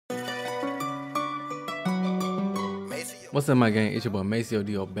What's up, my gang? It's your boy Maceo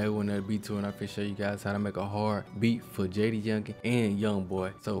Dior back with another beat tour, and I'm finna show you guys how to make a hard beat for JD Youngan and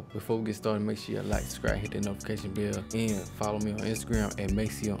Youngboy. So before we get started, make sure you like, subscribe, hit the notification bell, and follow me on Instagram at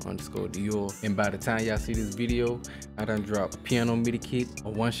Maceo_Dior. And by the time y'all see this video, I done dropped a piano MIDI kit, a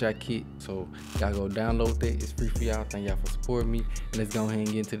one-shot kit. So y'all go download that. It's free for y'all. Thank y'all for supporting me. And let's go ahead and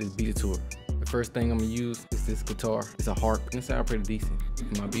get into this beat tour. The first thing I'm gonna use is this guitar. It's a harp. It sounds pretty decent.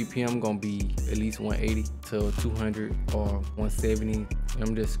 My BPM gonna be at least 180 to 200 or 170.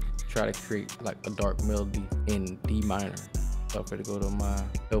 I'm just try to create like a dark melody in D minor. So I'm gonna go to my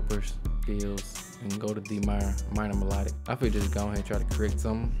helpers, scales, and go to D minor, minor melodic. I feel just go ahead and try to create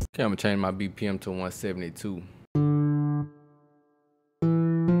something. Okay, I'm gonna change my BPM to 172.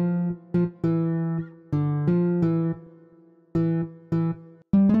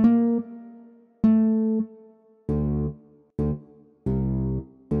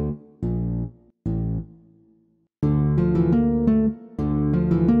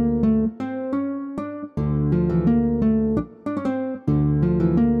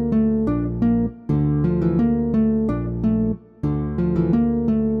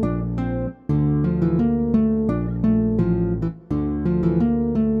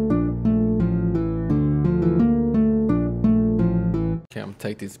 Okay, I'm gonna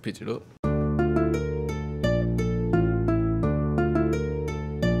take this, pitch it up.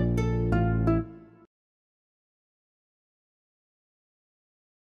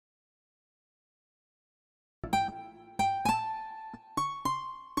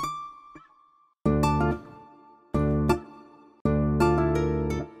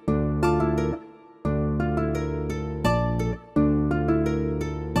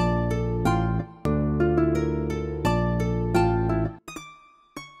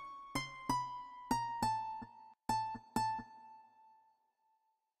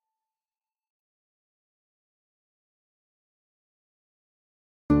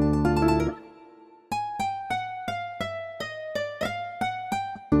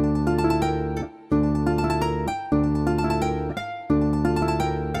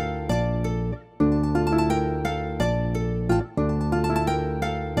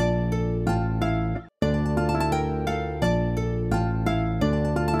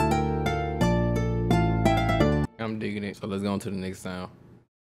 I'm digging it. So let's go on to the next sound.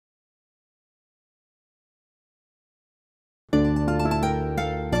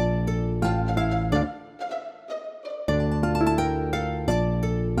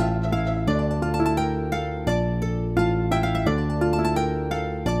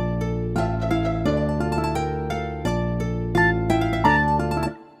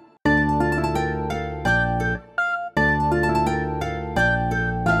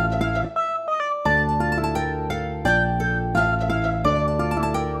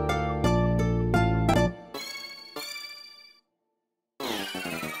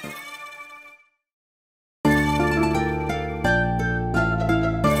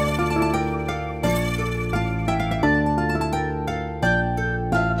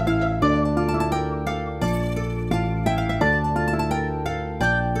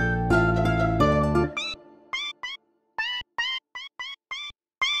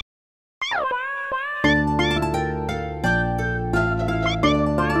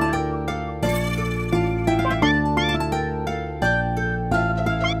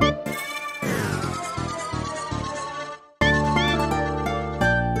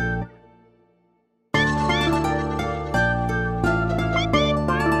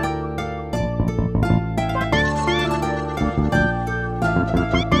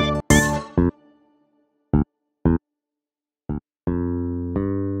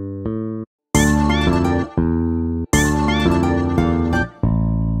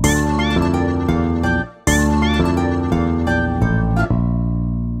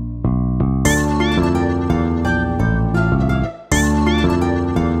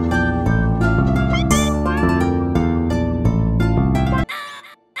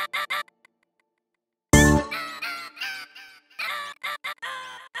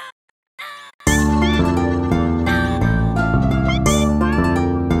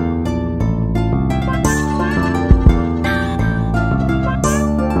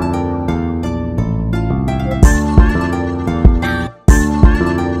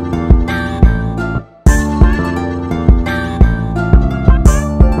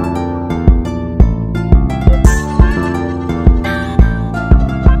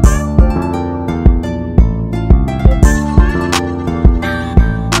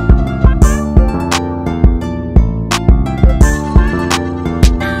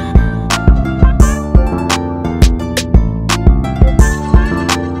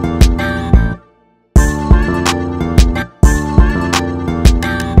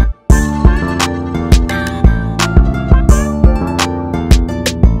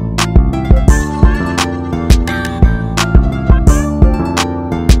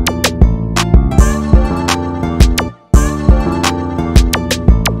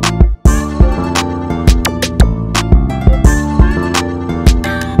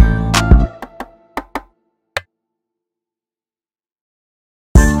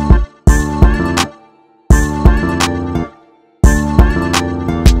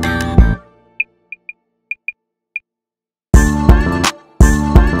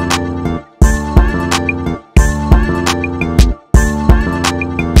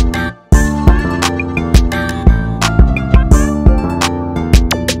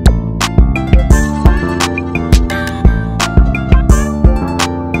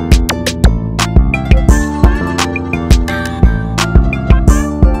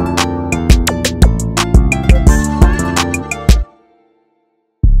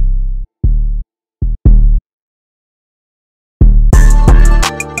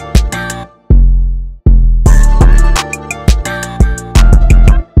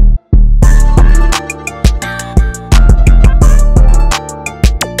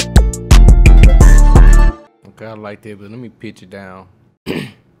 like that, but let me pitch it down.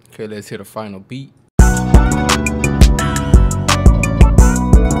 Okay, let's hit a final beat.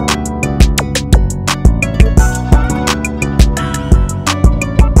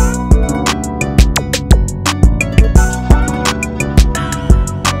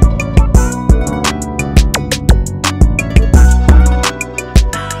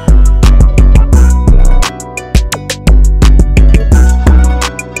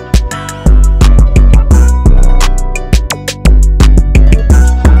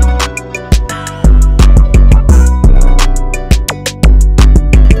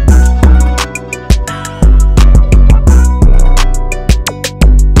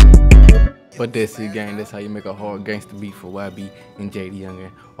 But that's it, gang. That's how you make a hard gangster beat for YB and JD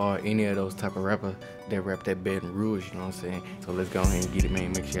Youngan, or any of those type of rappers that rap that Baton Rouge, you know what I'm saying? So let's go ahead and get it,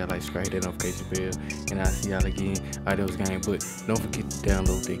 man. Make sure y'all like, subscribe, hit that notification bell, and I'll see y'all again. Adios, gang. But don't forget to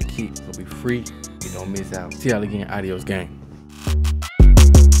download that kit. It'll be free. You don't miss out. See y'all again. Adios, gang.